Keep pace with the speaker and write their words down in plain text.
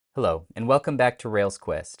Hello, and welcome back to Rails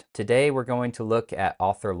Quest. Today we're going to look at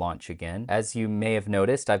author launch again. As you may have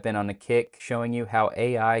noticed, I've been on a kick showing you how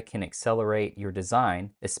AI can accelerate your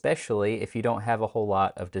design, especially if you don't have a whole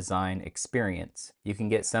lot of design experience. You can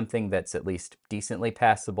get something that's at least decently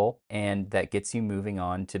passable and that gets you moving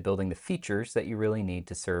on to building the features that you really need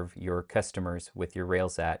to serve your customers with your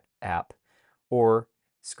Rails app, or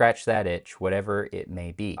scratch that itch, whatever it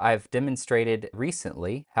may be. I've demonstrated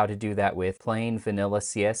recently how to do that with plain vanilla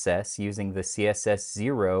CSS using the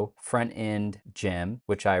CSS0 front-end gem,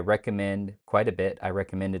 which I recommend quite a bit. I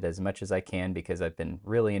recommend it as much as I can because I've been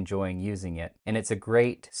really enjoying using it. And it's a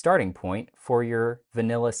great starting point for your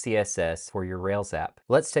vanilla CSS for your Rails app.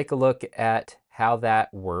 Let's take a look at how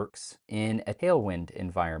that works in a Tailwind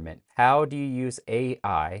environment. How do you use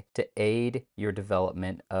AI to aid your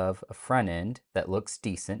development of a front end that looks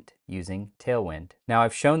decent using Tailwind? Now,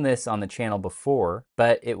 I've shown this on the channel before,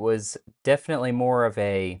 but it was definitely more of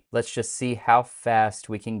a, let's just see how fast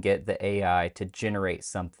we can get the AI to generate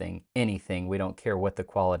something, anything, we don't care what the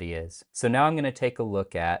quality is. So now I'm going to take a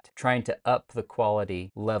look at trying to up the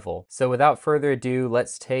quality level. So without further ado,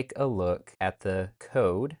 let's take a look at the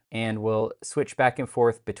code, and we'll switch back and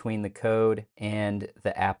forth between the code and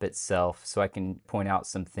the app itself so I can point out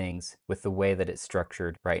some things with the way that it's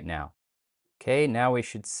structured right now. Okay, now we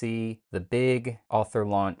should see the big author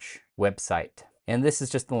launch website. And this is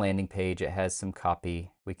just the landing page. It has some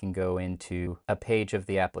copy. We can go into a page of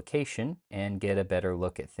the application and get a better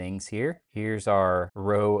look at things here. Here's our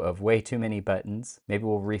row of way too many buttons. Maybe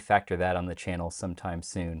we'll refactor that on the channel sometime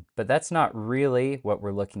soon. But that's not really what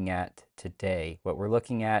we're looking at today. What we're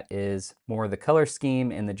looking at is more the color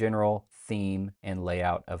scheme and the general theme and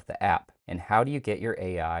layout of the app. And how do you get your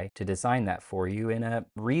AI to design that for you in a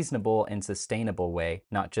reasonable and sustainable way,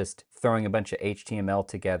 not just throwing a bunch of HTML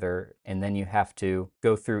together and then you have to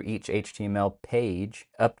go through each HTML page,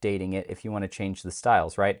 updating it if you want to change the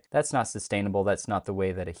styles, right? That's not sustainable. That's not the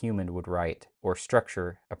way that a human would write or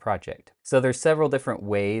structure a project. So there's several different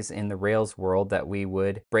ways in the Rails world that we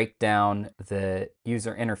would break down the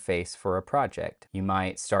user interface for a project. You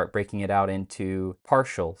might start breaking it out into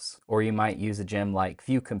partials, or you might use a gem like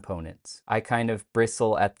view components. I kind of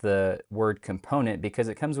bristle at the word component because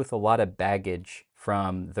it comes with a lot of baggage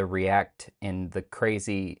from the React and the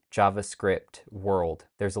crazy JavaScript world.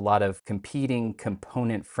 There's a lot of competing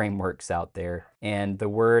component frameworks out there, and the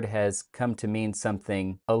word has come to mean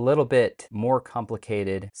something a little bit more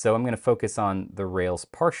complicated. So I'm going to focus on the Rails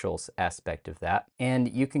partials aspect of that.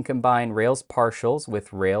 And you can combine Rails partials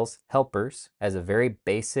with Rails helpers as a very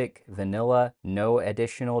basic, vanilla, no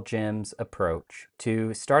additional gems approach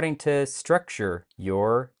to starting to structure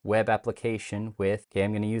your web application with, okay,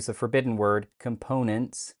 I'm going to use the forbidden word,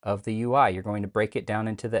 components of the UI. You're going to break it down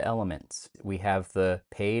into the elements. We have the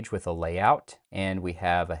page with a layout, and we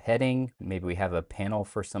have a heading, maybe we have a panel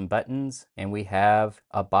for some buttons, and we have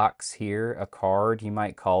a box here, a card you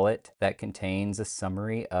might call it, that contains a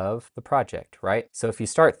summary of the project, right? So if you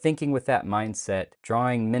start thinking with that mindset,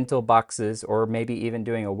 drawing mental boxes, or maybe even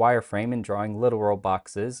doing a wireframe and drawing literal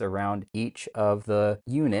boxes around each of the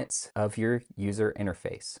units of your user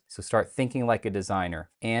interface. So start thinking like a designer,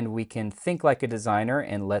 and we can think like a designer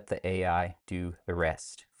and let the AI do the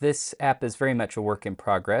rest. This app is very much a work in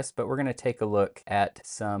progress, but we're going to take a look at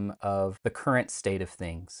some of the current state of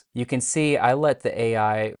things. You can see I let the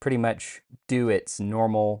AI pretty much do its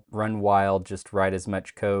normal run wild, just write as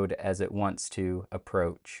much code as it wants to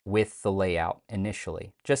approach with the layout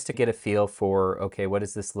initially, just to get a feel for, okay, what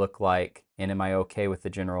does this look like? And am I okay with the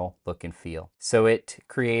general look and feel? So it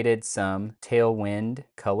created some Tailwind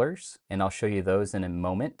colors, and I'll show you those in a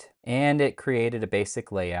moment. And it created a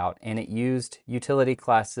basic layout, and it used utility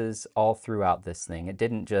classes all throughout this thing. It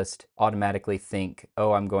didn't just automatically think,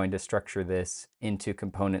 oh, I'm going to structure this into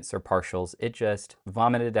components or partials. It just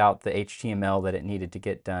vomited out the HTML that it needed to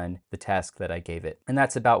get done, the task that I gave it. And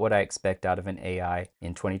that's about what I expect out of an AI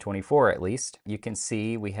in 2024, at least. You can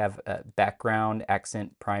see we have a background,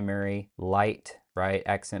 accent primary, light, right?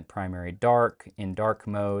 Accent primary dark, in dark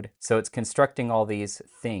mode. So it's constructing all these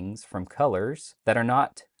things from colors that are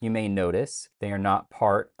not, you may notice, they are not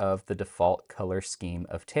part of the default color scheme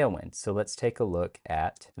of Tailwind. So let's take a look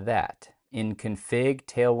at that. In config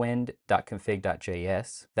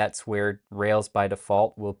tailwind.config.js, that's where Rails by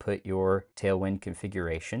default will put your Tailwind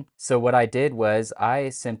configuration. So what I did was I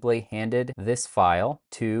simply handed this file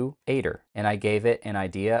to Aider, and I gave it an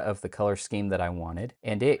idea of the color scheme that I wanted,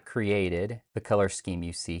 and it created the color scheme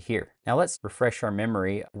you see here. Now let's refresh our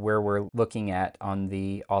memory where we're looking at on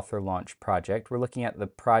the author launch project. We're looking at the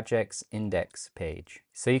project's index page.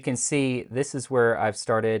 So you can see this is where I've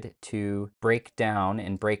started to break down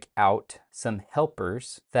and break out some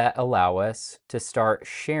helpers that allow us to start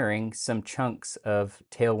sharing some chunks of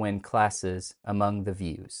Tailwind classes among the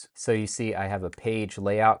views. So you see I have a page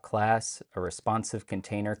layout class, a responsive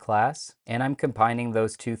container class, and I'm combining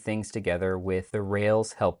those two things together with the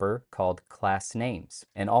Rails helper called class names.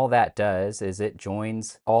 And all that does is it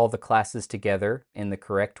joins all the classes together in the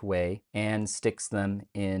correct way and sticks them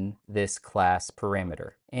in this class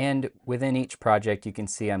parameter. And within each project, you can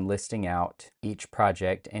see I'm listing out each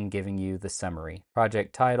project and giving you the summary.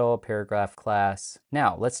 Project title, paragraph class.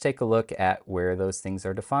 Now, let's take a look at where those things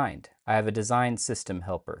are defined. I have a design system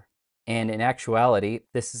helper. And in actuality,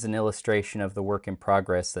 this is an illustration of the work in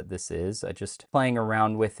progress that this is. I just playing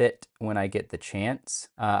around with it when I get the chance.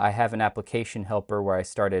 I have an application helper where I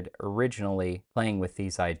started originally playing with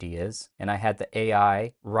these ideas, and I had the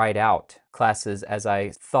AI write out classes as I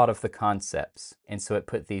thought of the concepts, and so it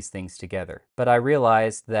put these things together. But I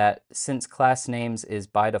realized that since class names is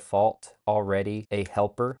by default already a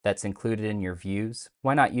helper that's included in your views,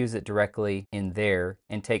 why not use it directly in there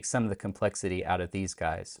and take some of the complexity out of these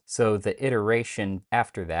guys? So the iteration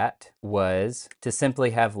after that was to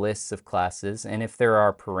simply have lists of classes, and if there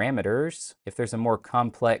are parameters, if there's a more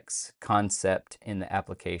complex concept in the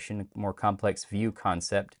application, more complex view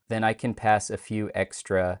concept, then I can pass a few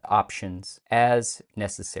extra options as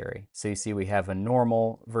necessary. So you see we have a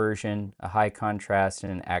normal version, a high contrast,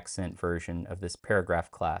 and an accent version of this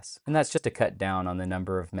paragraph class. And that's just to cut down on the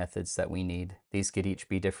number of methods that we need. These could each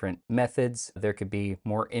be different methods. There could be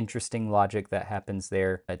more interesting logic that happens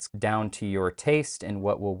there. It's down to your taste and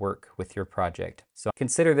what will work with your project. So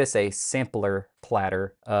consider this a sampler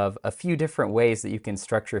platter of a few different ways that you can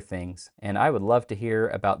structure things. And I would love to hear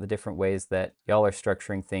about the different ways that y'all are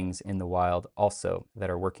structuring things in the wild also that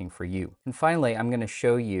are working for you. And finally, I'm going to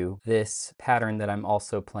show you this pattern that I'm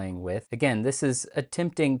also playing with. Again, this is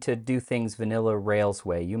attempting to do things vanilla Rails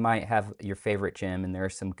way. You might have your favorite gem, and there are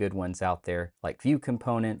some good ones out there like view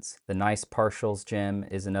components. The nice partials gem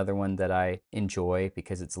is another one that I enjoy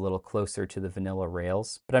because it's a little closer to the vanilla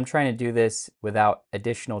Rails. But I'm trying to do this without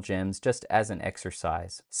additional gems just as an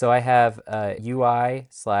exercise. So I have a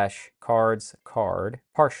UI/cards card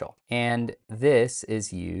partial, and this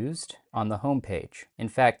is used on the home page. In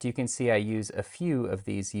fact, you can see I use a few of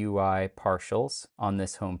these UI partials on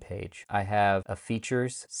this home page. I have a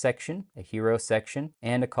features section, a hero section,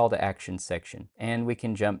 and a call to action section. And we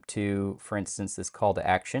can jump to, for instance, this call to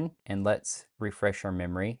action, and let's refresh our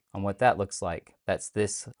memory on what that looks like. That's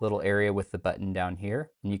this little area with the button down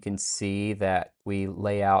here. And you can see that we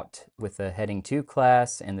lay out with the heading 2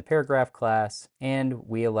 class and the paragraph class, and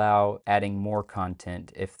we allow adding more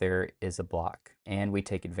content if there is a block. And we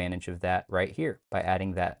take advantage of that right here by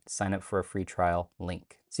adding that sign up for a free trial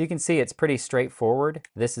link. So you can see it's pretty straightforward.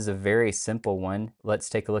 This is a very simple one. Let's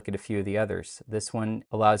take a look at a few of the others. This one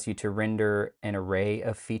allows you to render an array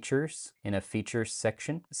of features in a features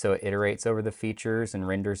section. So it iterates over the features and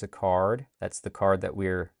renders a card. That's the card that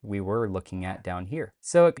we were looking at down here.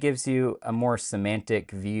 So it gives you a more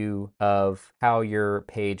semantic view of how your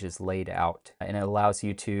page is laid out, and it allows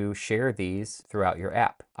you to share these throughout your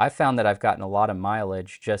app. I found that I've gotten a lot of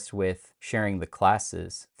mileage just with sharing the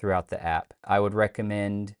classes throughout the app. I would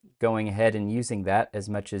recommend going ahead and using that as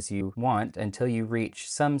much as you want until you reach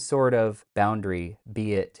some sort of boundary,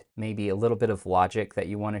 be it maybe a little bit of logic that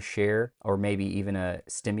you want to share, or maybe even a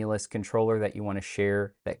stimulus controller that you want to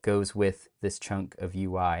share that goes with this chunk of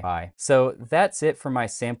UI. So that's it for my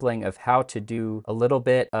sampling of how to do a little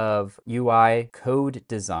bit of UI code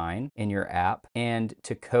design in your app and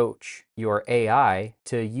to coach your AI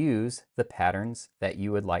to use the patterns that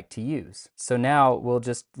you would like to use. So now we'll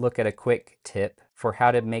just look at a quick tip for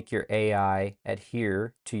how to make your AI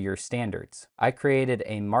adhere to your standards. I created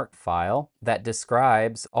a mark file that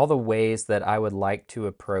describes all the ways that I would like to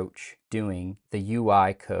approach doing the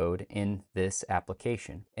UI code in this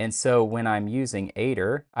application. And so when I'm using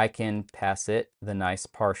Aider, I can pass it the nice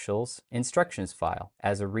partials instructions file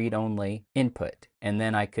as a read-only input. And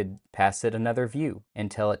then I could pass it another view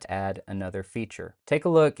and tell it to add another feature. Take a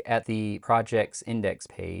look at the project's index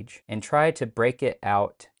page and try to break it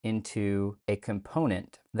out into a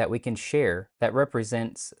component that we can share that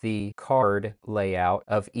represents the card layout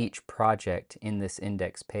of each project in this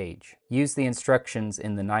index page. Use the instructions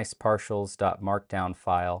in the nice partials.markdown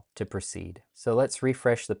file to proceed. So let's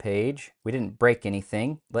refresh the page. We didn't break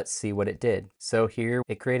anything. Let's see what it did. So here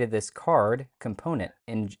it created this card component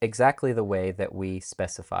in exactly the way that we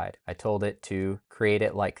specified. I told it to create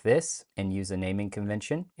it like this and use a naming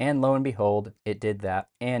convention, and lo and behold, it did that,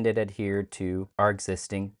 and it adhered to our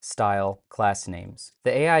existing style class names.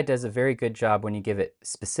 The AI does a very good job when you give it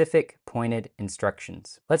specific pointed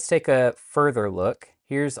instructions. Let's take a further look.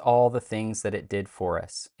 here's all the things that it did for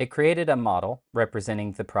us. It created a model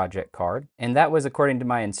representing the project card, and that was according to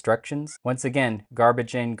my instructions. Once again,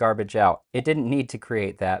 garbage in, garbage out. It didn't need to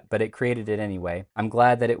create that, but it created it anyway. I'm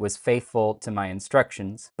glad that it was faithful to my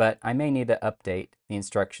instructions, but I may need to update the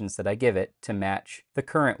instructions that I give it to match the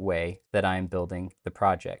current way that I'm building the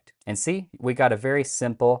project. And see, we got a very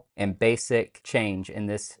simple and basic change in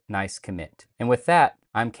this nice commit. And with that,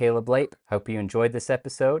 I'm Caleb Lape. Hope you enjoyed this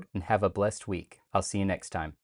episode and have a blessed week. I'll see you next time.